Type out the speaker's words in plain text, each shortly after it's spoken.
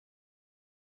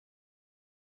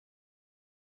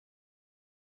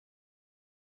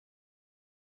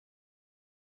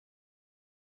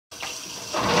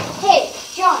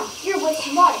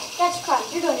wasting water. That's a crime.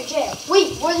 You're going to jail.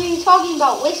 Wait, what are you talking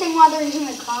about? Wasting water isn't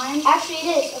a crime? Actually,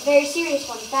 it is. A very serious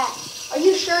one, in fact. Are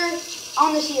you sure? I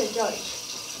want to see a judge.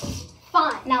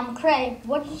 Fine. Now, McRae,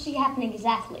 what did you see happening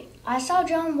exactly? I saw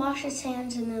John wash his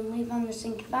hands and then leave on the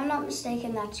sink. If I'm not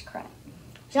mistaken, that's correct.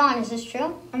 John, is this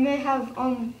true? I may have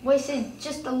wasted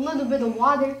just a little bit of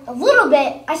water. A little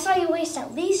bit? I saw you waste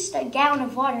at least a gallon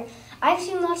of water. I've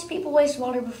seen lots of people waste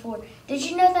water before. Did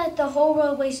you know that the whole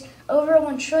world wastes over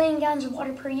 1 trillion gallons of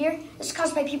water per year? This is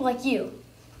caused by people like you.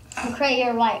 McRae,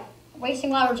 you're right. Wasting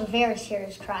water is a very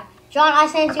serious crime. John, I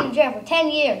sent you to jail for 10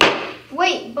 years.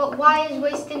 Wait, but why is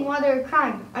wasting water a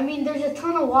crime? I mean, there's a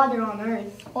ton of water on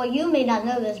Earth. Well, you may not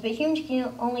know this, but humans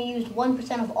can only use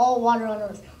 1% of all water on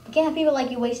Earth. We can't have people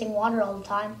like you wasting water all the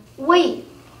time. Wait,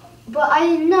 but I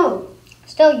didn't know.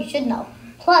 Still, you should know.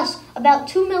 Plus, about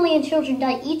 2 million children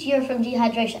die each year from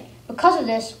dehydration. Because of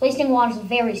this, wasting water is a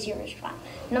very serious crime.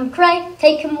 Now, McRae,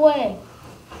 take him away.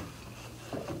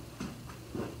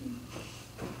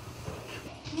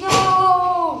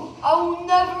 No! I will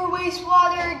never waste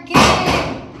water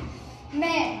again!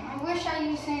 Man, I wish I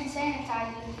used hand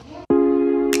sanitizer.